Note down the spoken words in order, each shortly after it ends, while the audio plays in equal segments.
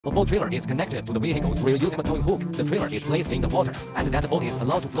A boat trailer is connected to the vehicle's rear using a towing hook. The trailer is placed in the water, and then the boat is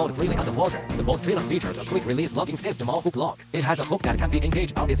allowed to float freely on the water. The boat trailer features a quick-release locking system or hook lock. It has a hook that can be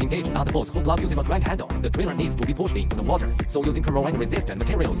engaged or disengaged on the boat's hook lock using a crank handle. The trailer needs to be pushed into the water, so using corrosion-resistant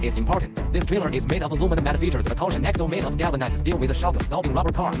materials is important. This trailer is made of aluminum and features a torsion axle made of galvanized steel with a shock-absorbing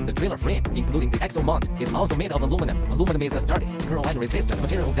rubber car. The trailer frame, including the axle mount, is also made of aluminum. Aluminum is a sturdy, corrosion-resistant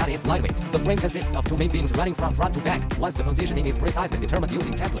material that is lightweight. The frame consists of two main beams running from front to back. Once the positioning is precisely determined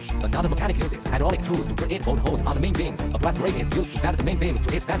using templates, another mechanic uses hydraulic tools to create bolt holes on the main beams. A brass brake is used to bend the main beams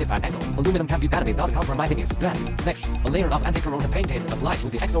to a specified angle. Aluminum can be bent without compromising its strength. Next, a layer of anti-corrosion paint is applied to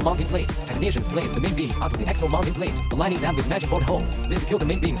the axle mounting plate. Technicians place the main beams onto the axle mounting plate, aligning them with matching bolt holes. They secure the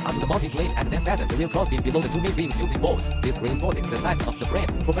main beams onto the mounting plate and then fasten the rear crossbeam below the two main beams using bolts. This reinforces the size of the frame,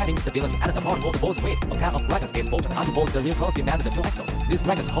 providing stability and support for the boat's weight. A pair of brackets is bolted onto both the rear crossbeam and the two axles. These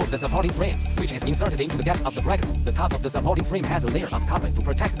brackets hold the supporting frame, which is inserted into the gaps of the brackets. The top of the supporting frame has a layer of carbon to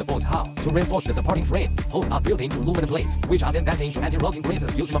protect the boat's hull. To reinforce the supporting frame, holes are built into aluminum plates, which are then bent into anti-locking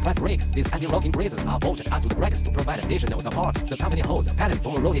braces using a press brake. These anti-locking braces are bolted onto the brackets to provide additional support. The company holds a patent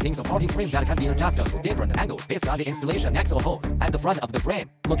for a rotating supporting frame that can be adjusted to different angles based on the installation axle holes. At the front of the frame,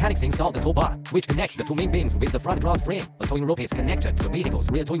 mechanics install the tow bar, which connects the two main beams with the front cross frame. A towing rope is connected to the vehicle's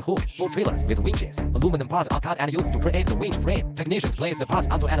rear towing hook. For trailers with winches, aluminum parts are cut and used to create the winch frame. Technicians place the parts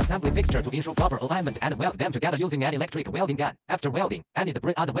onto an assembly fixture to ensure proper alignment and weld them together using an electric welding gun. After welding, any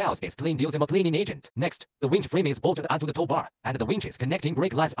debris on the welds is cleaned using a cleaning agent. Next, the winch frame is bolted onto the tow bar, and the winches connecting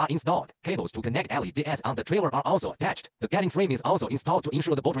brake lines are installed. Cables to connect LEDs on the trailer are also attached. The guiding frame is also installed to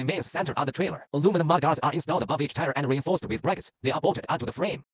ensure the boat remains centered on the trailer. Aluminum mudguards are installed above each tire and reinforced with brackets. They are bolted onto the frame.